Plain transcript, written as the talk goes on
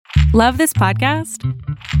Love this podcast?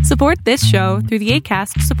 Support this show through the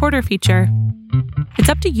Acast supporter feature. It's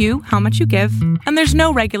up to you how much you give, and there's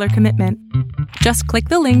no regular commitment. Just click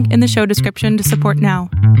the link in the show description to support now.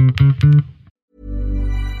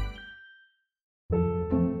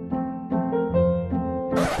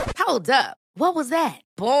 Hold up. What was that?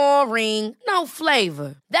 Boring. No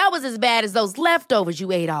flavor. That was as bad as those leftovers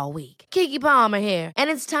you ate all week. Keke Palmer here,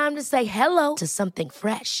 and it's time to say hello to something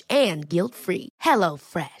fresh and guilt-free. Hello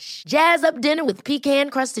Fresh. Jazz up dinner with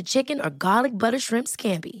pecan-crusted chicken or garlic butter shrimp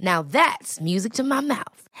scampi. Now that's music to my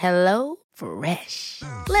mouth. Hello Fresh.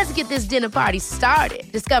 Let's get this dinner party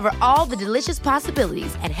started. Discover all the delicious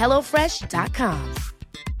possibilities at hellofresh.com.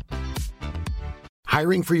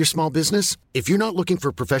 Hiring for your small business? If you're not looking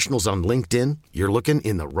for professionals on LinkedIn, you're looking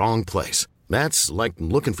in the wrong place. That's like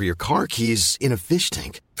looking for your car keys in a fish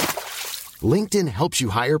tank. LinkedIn helps you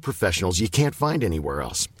hire professionals you can't find anywhere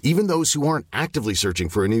else, even those who aren't actively searching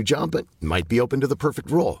for a new job but might be open to the perfect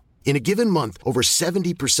role. In a given month, over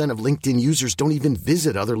 70% of LinkedIn users don't even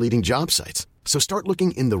visit other leading job sites. So start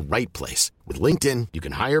looking in the right place. With LinkedIn, you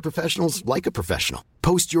can hire professionals like a professional.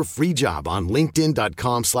 Post your free job on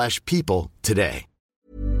linkedin.com/people today.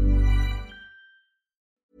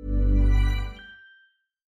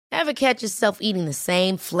 Ever catch yourself eating the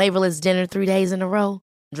same flavorless dinner 3 days in a row?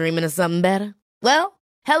 Dreaming of something better? Well,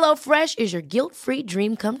 HelloFresh is your guilt-free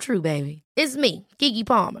dream come true, baby. It's me, Keke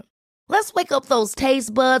Palmer. Let's wake up those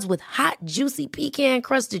taste buds with hot, juicy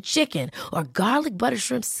pecan-crusted chicken or garlic butter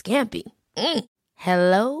shrimp scampi.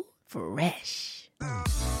 Hello Fresh.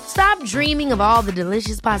 Stop dreaming of all the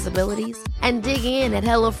delicious possibilities and dig in at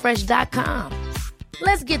hellofresh.com.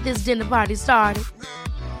 Let's get this dinner party started.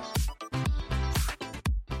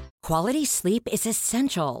 Quality sleep is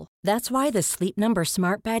essential. That's why the Sleep Number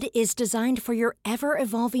Smart Bed is designed for your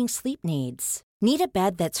ever-evolving sleep needs. Need a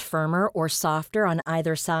bed that's firmer or softer on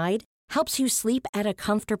either side? Helps you sleep at a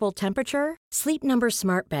comfortable temperature? Sleep Number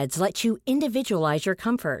Smart Beds let you individualize your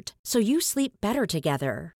comfort, so you sleep better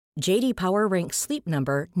together. J.D. Power ranks Sleep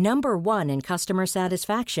Number number 1 in customer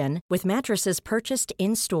satisfaction with mattresses purchased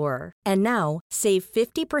in-store. And now, save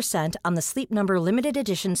 50% on the Sleep Number Limited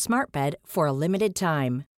Edition Smart Bed for a limited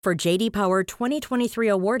time. For J.D. Power 2023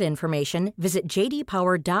 award information, visit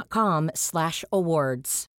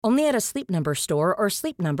jdpower.com/awards. Only at a Sleep Number store or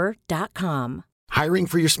sleepnumber.com. Hiring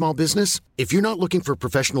for your small business? If you're not looking for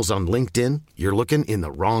professionals on LinkedIn, you're looking in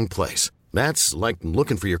the wrong place. That's like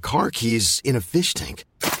looking for your car keys in a fish tank.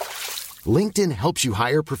 LinkedIn helps you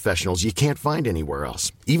hire professionals you can't find anywhere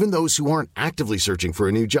else, even those who aren't actively searching for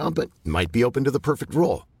a new job but might be open to the perfect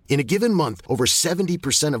role. In a given month, over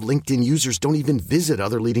 70% of LinkedIn users don't even visit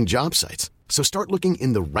other leading job sites. So start looking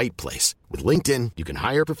in the right place. With LinkedIn, you can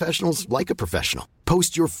hire professionals like a professional.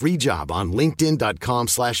 Post your free job on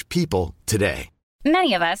linkedin.com/people today.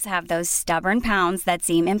 Many of us have those stubborn pounds that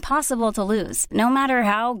seem impossible to lose, no matter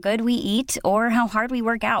how good we eat or how hard we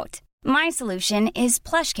work out. My solution is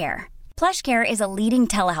PlushCare. PlushCare is a leading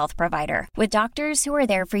telehealth provider with doctors who are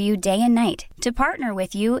there for you day and night to partner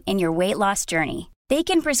with you in your weight loss journey. They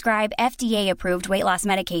can prescribe FDA-approved weight loss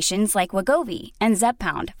medications like Wegovy and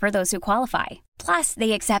Zepbound for those who qualify. Plus,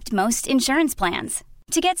 they accept most insurance plans.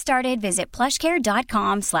 To get started, visit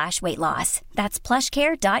plushcare.com/weightloss. That's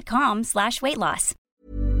plushcare.com/weightloss.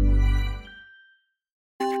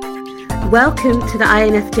 Welcome to the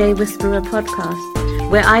INFJ Whisperer podcast,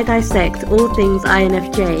 where I dissect all things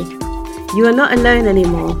INFJ. You are not alone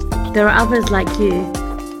anymore. There are others like you.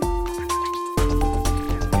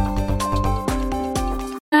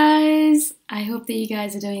 Guys, I hope that you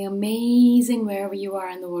guys are doing amazing wherever you are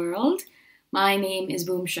in the world. My name is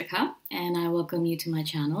Boom Shikha, and I welcome you to my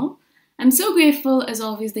channel. I'm so grateful, as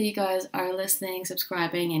always, that you guys are listening,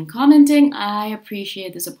 subscribing, and commenting. I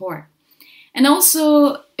appreciate the support. And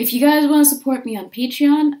also, if you guys want to support me on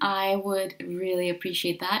Patreon, I would really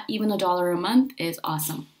appreciate that. Even $1 a month is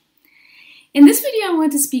awesome. In this video, I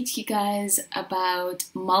want to speak to you guys about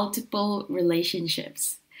multiple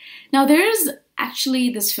relationships. Now, there's actually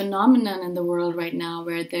this phenomenon in the world right now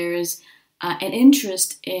where there's an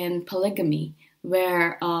interest in polygamy,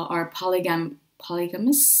 where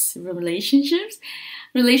polygamous relationships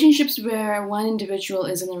where one individual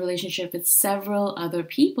is in a relationship with several other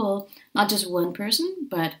people, not just one person,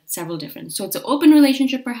 but several different. So it's an open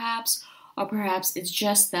relationship perhaps, or perhaps it's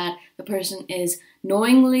just that the person is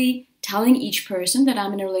knowingly telling each person that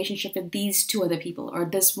I'm in a relationship with these two other people or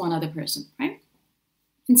this one other person, right?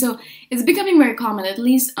 And so it's becoming very common, at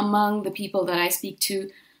least among the people that I speak to.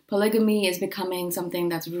 Polygamy is becoming something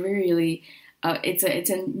that's really, it's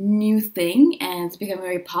a new thing, and it's becoming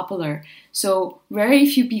very popular. So very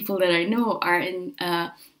few people that I know are in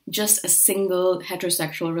just a single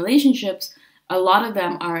heterosexual relationships. A lot of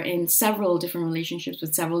them are in several different relationships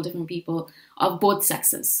with several different people of both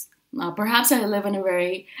sexes. Now, perhaps I live in a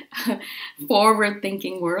very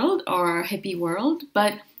forward-thinking world or hippie world,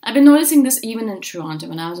 but I've been noticing this even in Toronto.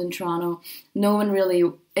 When I was in Toronto, no one really,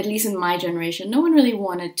 at least in my generation, no one really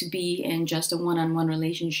wanted to be in just a one-on-one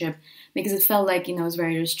relationship because it felt like, it was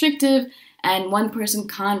very restrictive, and one person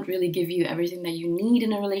can't really give you everything that you need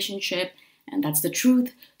in a relationship, and that's the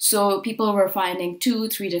truth. So people were finding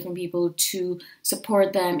 2-3 different people to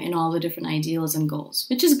support them in all the different ideals and goals,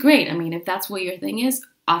 which is great. I mean, if that's what your thing is,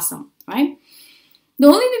 awesome, right? The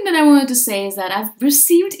only thing that I wanted to say is that I've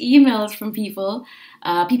received emails from people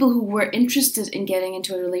who were interested in getting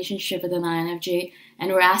into a relationship with an INFJ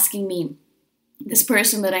and were asking me, this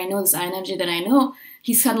person that I know, this INFJ that I know,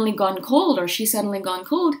 he's suddenly gone cold or she's suddenly gone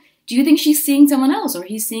cold. Do you think she's seeing someone else or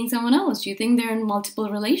he's seeing someone else? Do you think they're in multiple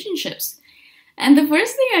relationships? And the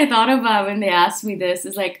first thing I thought about when they asked me this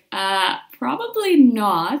is like, probably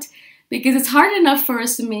not, because it's hard enough for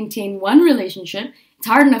us to maintain one relationship. It's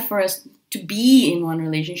hard enough for us to be in one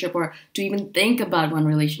relationship or to even think about one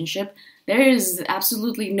relationship. There is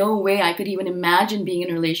absolutely no way I could even imagine being in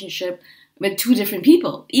a relationship with 2 different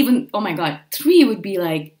people. Even, oh my God, 3 would be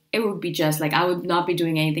like, it would be just like I would not be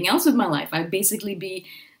doing anything else with my life. I'd basically be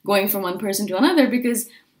going from one person to another, because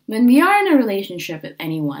when we are in a relationship with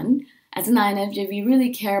anyone, as an INFJ, we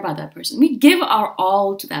really care about that person. We give our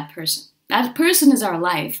all to that person. That person is our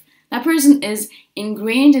life. That person is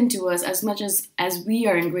ingrained into us as much as we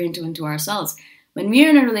are ingrained into ourselves. When we are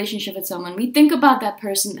in a relationship with someone, we think about that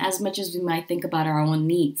person as much as we might think about our own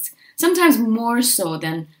needs. Sometimes more so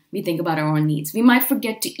than we think about our own needs. We might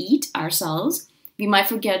forget to eat ourselves. We might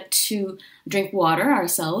forget to drink water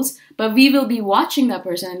ourselves, but we will be watching that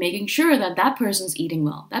person and making sure that that person's eating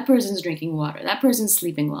well, that person's drinking water, that person's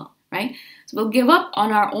sleeping well, right? So we'll give up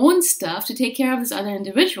on our own stuff to take care of this other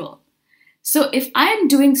individual. So if I'm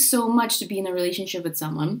doing so much to be in a relationship with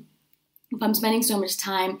someone, if I'm spending so much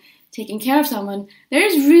time taking care of someone, there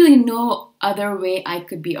is really no other way I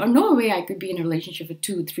could be, or no way I could be in a relationship with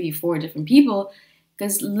 2, 3, 4 different people,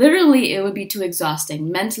 because literally it would be too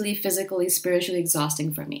exhausting, mentally, physically, spiritually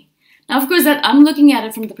exhausting for me. Now, of course, that I'm looking at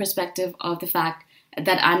it from the perspective of the fact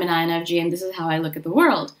that I'm an INFJ and this is how I look at the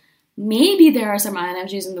world. Maybe there are some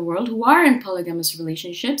INFJs in the world who are in polygamous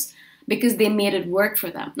relationships because they made it work for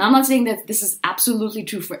them. Now, I'm not saying that this is absolutely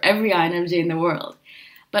true for every INFJ in the world,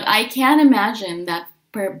 but I can imagine that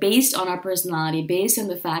based on our personality, based on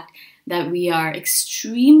the fact that we are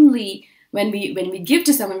extremely, when we give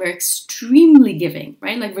to someone, we're extremely giving,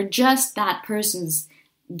 right? Like we're just that person's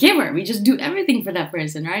giver. We just do everything for that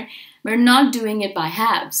person, right? We're not doing it by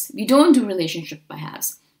halves. We don't do relationship by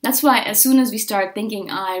halves. That's why as soon as we start thinking,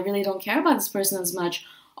 I really don't care about this person as much,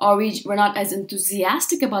 or we're not as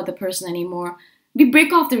enthusiastic about the person anymore, we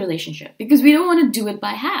break off the relationship because we don't want to do it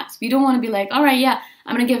by halves. We don't want to be like, all right, yeah,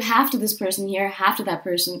 I'm going to give half to this person here, half to that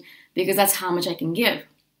person, because that's how much I can give.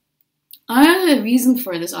 Another reason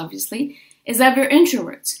for this, obviously, is that we're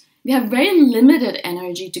introverts. We have very limited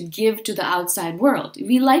energy to give to the outside world.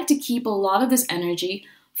 We like to keep a lot of this energy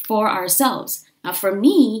for ourselves. Now, for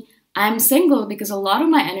me, I'm single because a lot of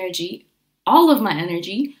my energy, all of my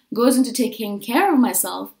energy, goes into taking care of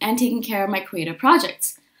myself and taking care of my creative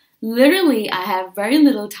projects. Literally, I have very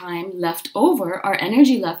little time left over or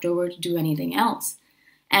energy left over to do anything else.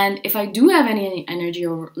 And if I do have any energy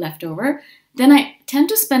left over, then I tend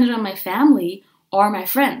to spend it on my family or my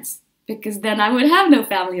friends, because then I would have no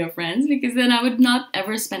family or friends, because then I would not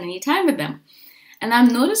ever spend any time with them. And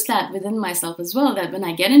I've noticed that within myself as well, that when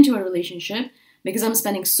I get into a relationship, because I'm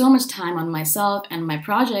spending so much time on myself and my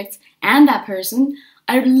projects and that person,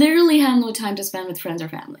 I literally have no time to spend with friends or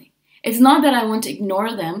family. It's not that I want to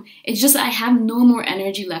ignore them, it's just I have no more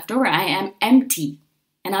energy left over. I am empty.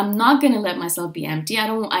 And I'm not going to let myself be empty. I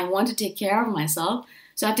want to take care of myself,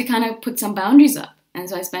 so I have to kind of put some boundaries up. And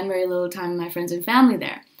so I spend very little time with my friends and family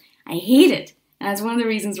there. I hate it. And that's one of the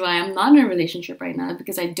reasons why I'm not in a relationship right now,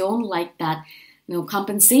 because I don't like that,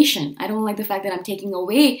 compensation. I don't like the fact that I'm taking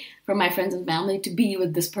away from my friends and family to be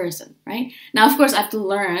with this person, right? Now, of course, I have to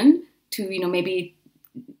learn to, maybe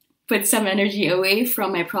put some energy away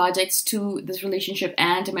from my projects to this relationship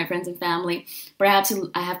and to my friends and family. Perhaps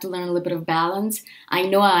I have to learn a little bit of balance. I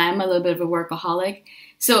know I am a little bit of a workaholic.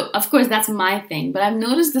 So, of course, that's my thing. But I've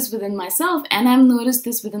noticed this within myself, and I've noticed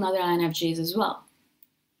this within other INFJs as well.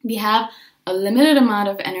 We have a limited amount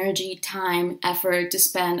of energy, time, effort to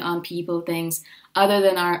spend on people, things, other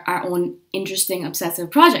than our own interesting, obsessive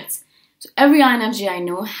projects. So every INFJ I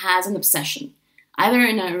know has an obsession. either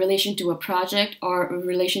in a relation to a project or a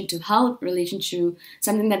relation to health, relation to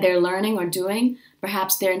something that they're learning or doing.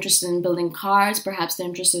 Perhaps they're interested in building cars, perhaps they're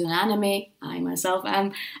interested in anime. I myself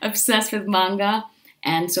am obsessed with manga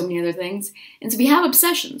and so many other things. And so we have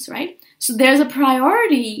obsessions, right? So there's a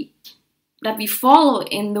priority that we follow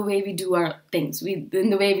in the way we do our things, in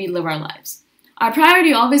the way we live our lives. Our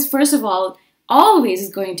priority always, first of all, always is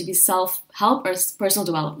going to be self-help or personal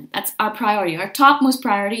development. That's our priority. Our topmost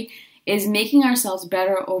priority is making ourselves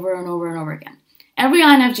better over and over and over again. Every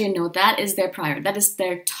INFJ knows that is their priority. That is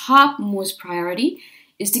their topmost priority,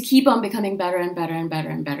 is to keep on becoming better and better and better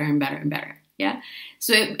and better and better and better. Yeah.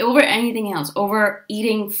 So over anything else, over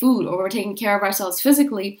eating food, over taking care of ourselves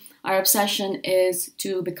physically, our obsession is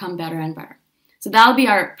to become better and better. So that'll be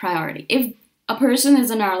our priority. If a person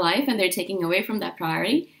is in our life and they're taking away from that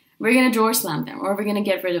priority, we're going to door slam them or we're going to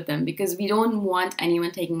get rid of them because we don't want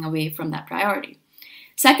anyone taking away from that priority.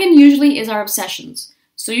 Second, usually, is our obsessions.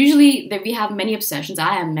 So usually we have many obsessions.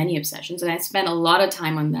 I have many obsessions and I spend a lot of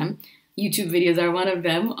time on them. YouTube videos are one of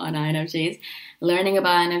them on INFJs. Learning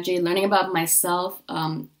about INFJ, learning about myself,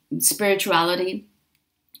 spirituality,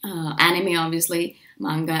 anime, obviously,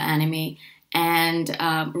 manga, anime, and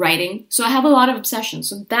writing. So I have a lot of obsessions.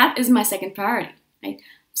 So that is my second priority, right?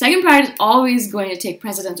 Second priority is always going to take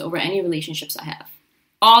precedence over any relationships I have.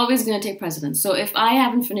 Always going to take precedence. So if I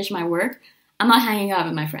haven't finished my work, I'm not hanging out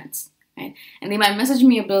with my friends, right? And they might message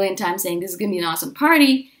me a billion times saying this is going to be an awesome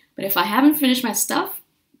party, but if I haven't finished my stuff,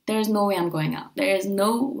 there's no way I'm going out. There is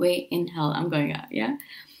no way in hell I'm going out, yeah?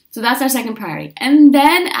 So that's our second priority. And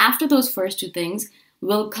then after those first two things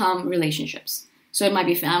will come relationships. So it might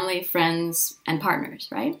be family, friends, and partners,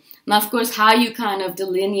 right? Now, of course, how you kind of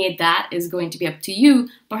delineate that is going to be up to you.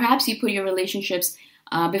 Perhaps you put your relationships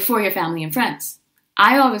before your family and friends.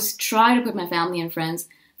 I always try to put my family and friends,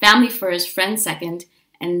 family first, friends second,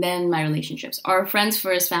 and then my relationships. Or friends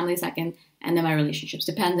first, family second, and then my relationships,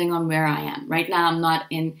 depending on where I am. Right now, I'm not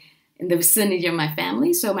in the vicinity of my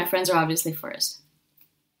family, so my friends are obviously first.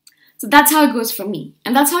 So that's how it goes for me.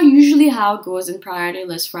 And that's usually how it goes in priority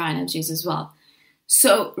lists for INFJs as well.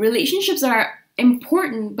 So relationships are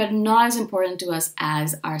important, but not as important to us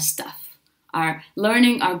as our stuff, our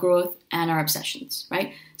learning, our growth, and our obsessions,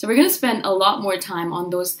 right? So we're going to spend a lot more time on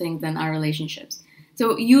those things than our relationships.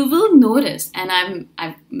 So you will notice, and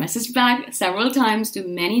I've messaged back several times to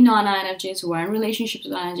many non-INFJs who are in relationships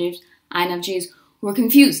with INFJs who are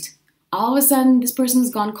confused. All of a sudden, this person's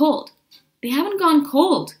gone cold. They haven't gone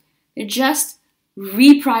cold. They're just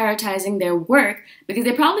reprioritizing their work because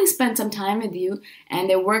they probably spent some time with you and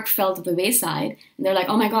their work fell to the wayside. And they're like,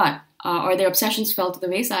 oh my God, or their obsessions fell to the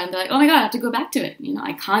wayside. And they're like, oh my God, I have to go back to it.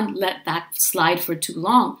 I can't let that slide for too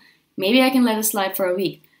long. Maybe I can let it slide for a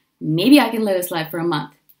week. Maybe I can let it slide for a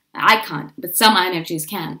month. I can't, but some INFJs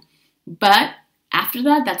can. But after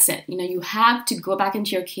that, that's it. You have to go back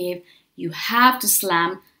into your cave. You have to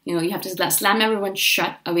slam everyone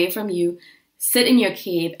shut away from you. Sit in your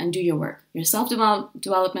cave and do your work, your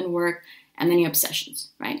self-development work, and then your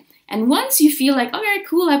obsessions, right? And once you feel like, all right,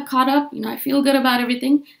 cool, I've caught up, I feel good about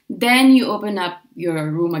everything, then you open up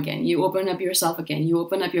your room again. You open up yourself again. You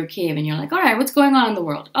open up your cave and you're like, all right, what's going on in the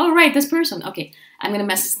world? Oh, right, this person. Okay, I'm going to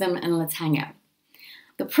message them and let's hang out.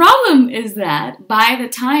 The problem is that by the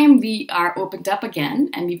time we are opened up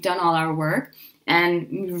again and we've done all our work and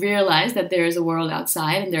we realize that there is a world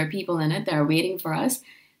outside and there are people in it that are waiting for us,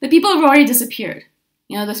 the people have already disappeared.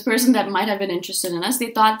 This person that might have been interested in us, they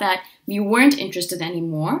thought that we weren't interested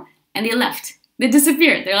anymore and they left. They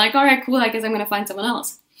disappeared. They're like, all right, cool, I guess I'm going to find someone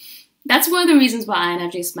else. That's one of the reasons why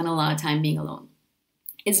INFJs spend a lot of time being alone.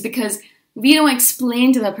 It's because we don't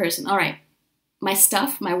explain to the person, all right, my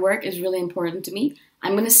stuff, my work is really important to me.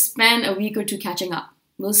 I'm going to spend a week or two catching up.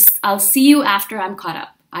 I'll see you after I'm caught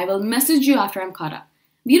up. I will message you after I'm caught up.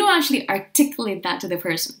 We don't actually articulate that to the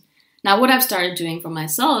person. Now, what I've started doing for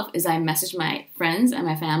myself is I message my friends and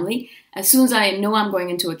my family as soon as I know I'm going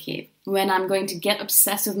into a cave. When I'm going to get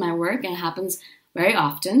obsessed with my work, and it happens very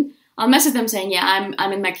often, I'll message them saying, yeah,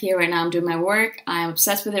 I'm in my cave right now, I'm doing my work, I'm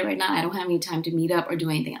obsessed with it right now, I don't have any time to meet up or do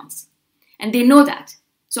anything else. And they know that.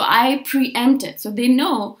 So I preempt it. So they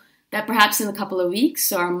know that perhaps in a couple of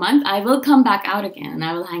weeks or a month, I will come back out again and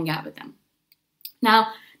I will hang out with them. Now,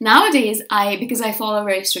 nowadays, because I follow a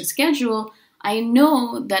very strict schedule, I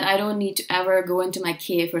know that I don't need to ever go into my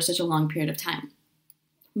cave for such a long period of time.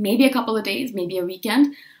 Maybe a couple of days, maybe a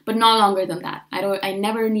weekend, but not longer than that. I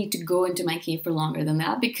never need to go into my cave for longer than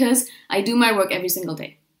that because I do my work every single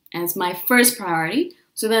day. And it's my first priority.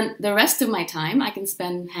 So then the rest of my time I can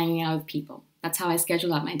spend hanging out with people. That's how I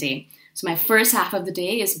schedule out my day. So my first half of the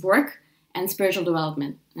day is work and spiritual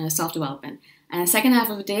development and self-development. And the second half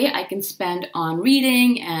of the day I can spend on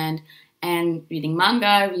reading and reading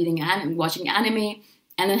manga, watching anime,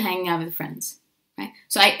 and then hanging out with friends. Right?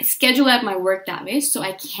 So I schedule out my work that way so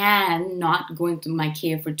I can not go into my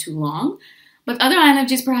cave for too long. But other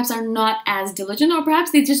INFJs perhaps are not as diligent, or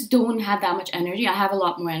perhaps they just don't have that much energy. I have a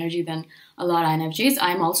lot more energy than a lot of INFJs.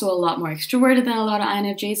 I'm also a lot more extroverted than a lot of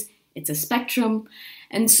INFJs. It's a spectrum.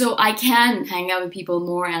 And so I can hang out with people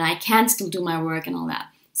more and I can still do my work and all that.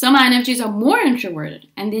 Some INFJs are more introverted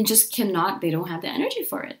and they just cannot, they don't have the energy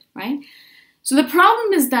for it, right? So the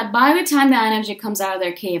problem is that by the time the INFJ comes out of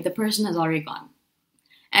their cave, the person has already gone.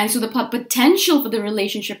 And so the potential for the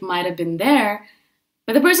relationship might have been there,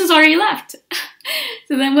 but the person's already left.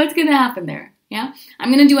 So then what's going to happen there? Yeah,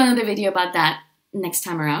 I'm going to do another video about that next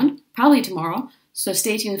time around, probably tomorrow. So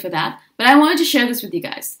stay tuned for that. But I wanted to share this with you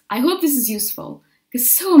guys. I hope this is useful because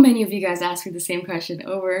so many of you guys ask me the same question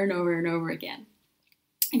over and over and over again.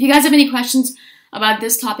 If you guys have any questions about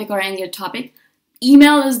this topic or any other topic,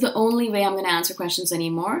 email is the only way I'm going to answer questions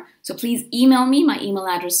anymore. So please email me. My email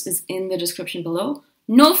address is in the description below.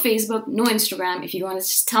 No Facebook, no Instagram. If you want to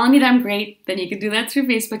just tell me that I'm great, then you can do that through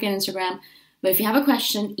Facebook and Instagram. But if you have a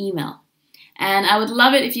question, email. And I would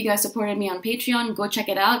love it if you guys supported me on Patreon. Go check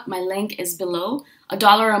it out. My link is below.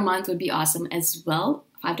 $1 a month would be awesome as well.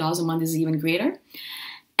 $5 a month is even greater.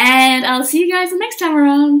 And I'll see you guys the next time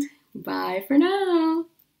around. Bye for now.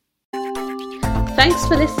 Thanks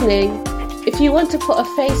for listening. If you want to put a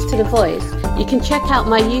face to the voice, you can check out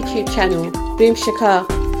my YouTube channel, Boom Shikha.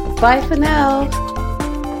 Bye for now.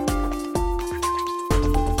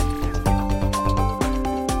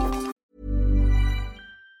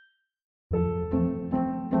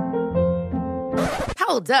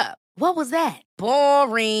 Hold up. What was that?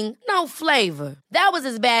 Boring. No flavor. That was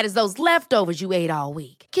as bad as those leftovers you ate all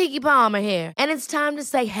week. Keke Palmer here. And it's time to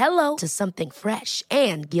say hello to something fresh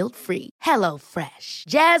and guilt-free. Hello Fresh.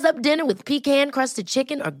 Jazz up dinner with pecan-crusted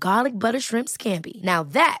chicken or garlic butter shrimp scampi. Now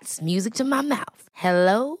that's music to my mouth.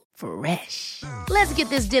 Hello Fresh. Let's get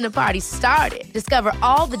this dinner party started. Discover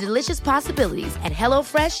all the delicious possibilities at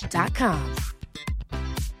HelloFresh.com.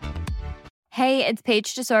 Hey, it's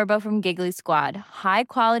Paige DeSorbo from Giggly Squad. High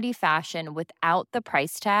quality fashion without the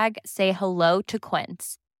price tag. Say hello to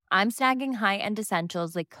Quince. I'm snagging high-end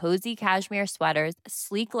essentials like cozy cashmere sweaters,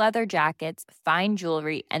 sleek leather jackets, fine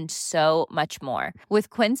jewelry, and so much more. With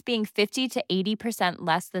Quince being 50 to 80%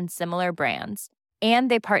 less than similar brands.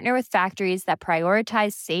 And they partner with factories that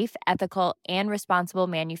prioritize safe, ethical, and responsible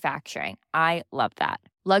manufacturing. I love that.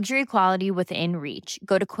 Luxury quality within reach.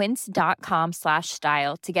 Go to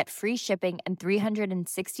quince.com/style to get free shipping and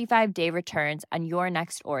 365-day returns on your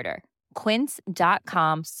next order.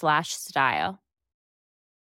 Quince.com/style.